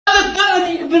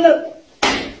hello there!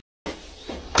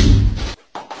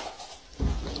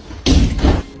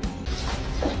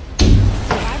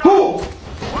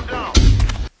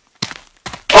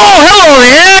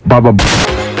 Baba.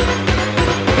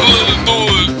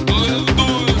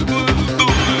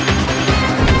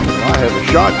 I have a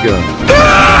shotgun.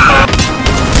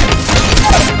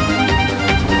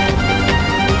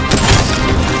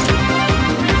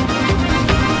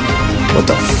 What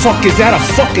the fuck is that? A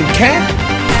fucking cat?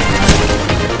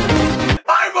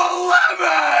 I'm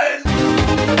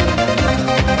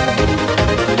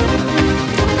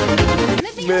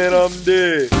 11! Man, I'm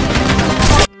dead.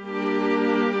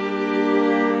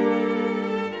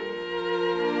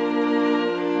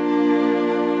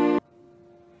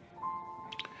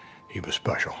 He was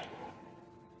special.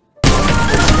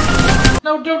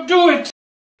 No, don't do it!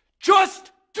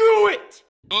 Just do it!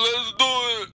 Let's do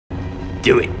it!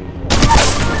 Do it.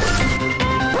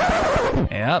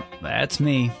 Yep, that's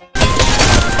me.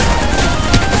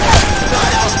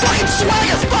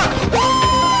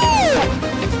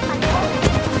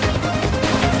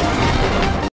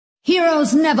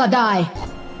 Heroes never die.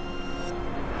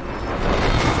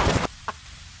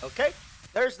 Okay,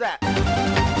 there's that.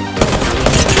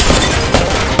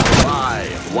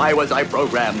 Why was I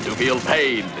programmed to feel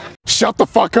pain? Shut the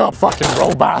fuck up, fucking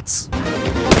robots.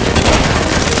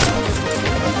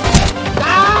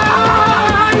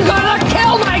 I'm gonna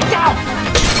kill myself!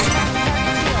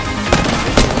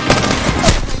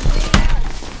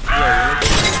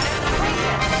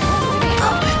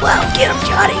 Well, get him,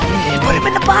 Johnny. Put him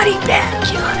in the body bag,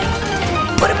 Johnny.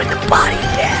 Put him in the body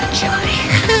bag, Johnny.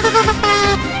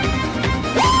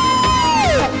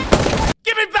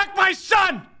 Give me back my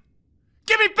son!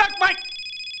 Give me back my...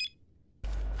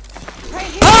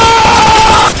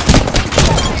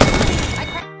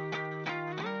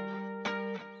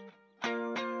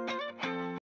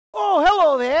 Oh,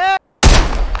 hello there!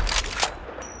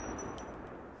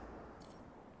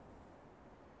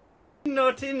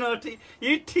 Naughty, naughty.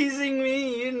 You teasing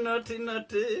me, you naughty,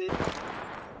 naughty.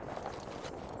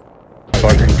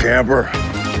 Fucking camper.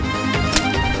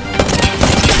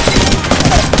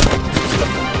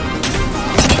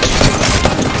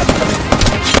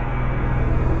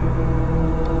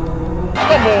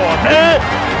 Come on, man!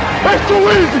 That's too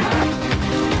easy!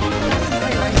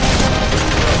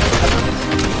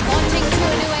 Launching to a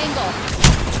new angle.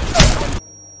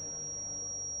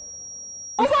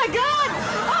 Oh my god!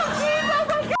 Oh jeez, oh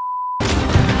my god!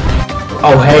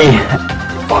 Oh, hey.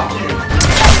 Fuck you!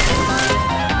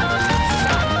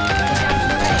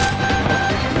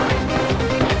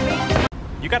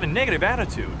 You got a negative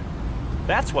attitude.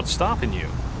 That's what's stopping you.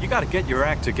 You gotta get your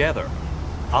act together.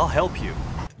 I'll help you.